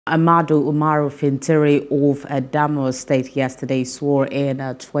Ahmadu Umaru Fintiri of Adamawa State yesterday swore in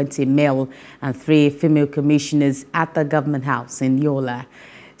 20 male and 3 female commissioners at the government house in Yola.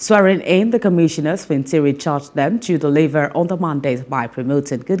 Swearing in the commissioners, Fintiri charged them to deliver on the mandate by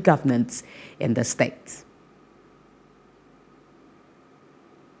promoting good governance in the state.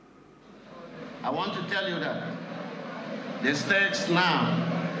 I want to tell you that the stakes now,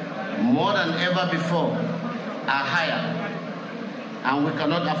 more than ever before, are higher. And we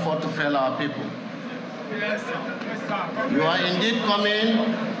cannot afford to fail our people. Yes, sir. You are indeed coming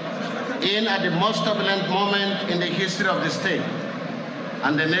in at the most turbulent moment in the history of the state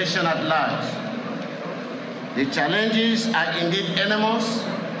and the nation at large. The challenges are indeed enormous,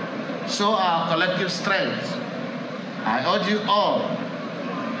 so are our collective strength. I urge you all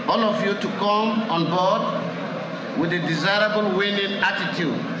of you to come on board with a desirable winning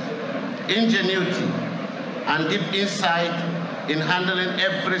attitude, ingenuity, and deep insight in handling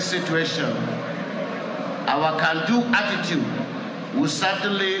every situation. Our can-do attitude will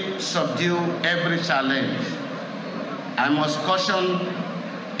certainly subdue every challenge. I must caution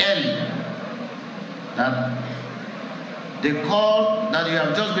early that the call that you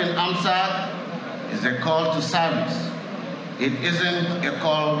have just been answered is a call to service. It isn't a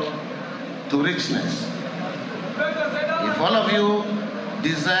call to richness. If all of you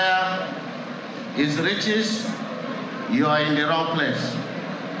desire his riches, you are in the wrong place.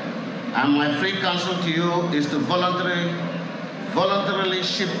 And my free counsel to you is to voluntarily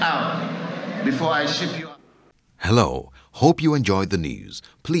ship out before I ship you out. Hello, hope you enjoyed the news.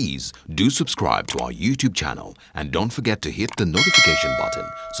 Please do subscribe to our YouTube channel and don't forget to hit the notification button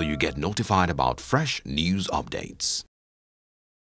so you get notified about fresh news updates.